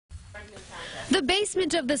The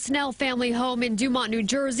basement of the Snell family home in Dumont, New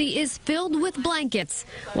Jersey is filled with blankets,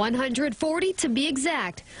 140 to be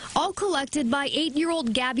exact, all collected by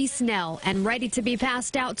 8-year-old Gabby Snell and ready to be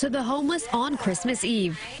passed out to the homeless on Christmas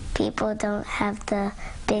Eve. People don't have the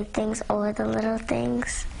big things or the little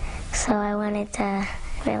things, so I wanted to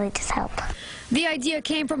really just help. The idea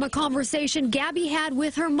came from a conversation Gabby had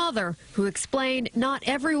with her mother, who explained not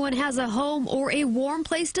everyone has a home or a warm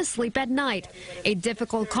place to sleep at night, a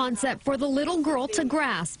difficult concept for the little girl to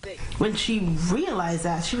grasp. When she realized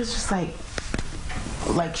that, she was just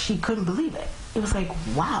like she couldn't believe it. It was like,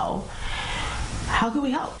 wow, how can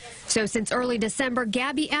we help? So since early December,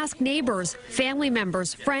 Gabby asked neighbors, family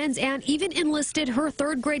members, friends, and even enlisted her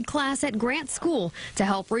 3rd grade class at Grant School to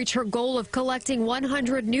help reach her goal of collecting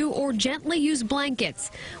 100 new or gently used blankets.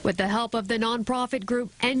 With the help of the nonprofit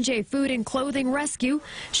group NJ Food and Clothing Rescue,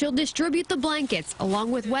 she'll distribute the blankets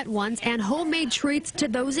along with wet ones and homemade treats to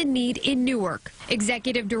those in need in Newark.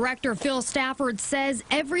 Executive Director Phil Stafford says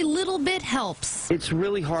every little bit helps. It's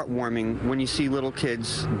really heartwarming when you see little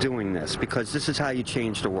kids doing this, because this is how you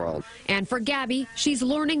change the world. And for Gabby, she's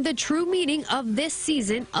learning the true meaning of this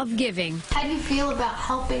season of giving. How do you feel about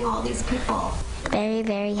helping all these people? Very,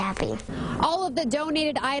 very happy. All of the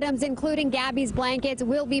donated items, including Gabby's blankets,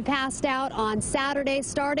 will be passed out on Saturday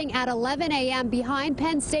starting at 11 a.m. behind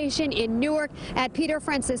Penn Station in Newark at Peter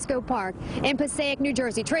Francisco Park. In Passaic, New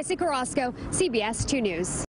Jersey, Tracee Carrasco, CBS 2 News.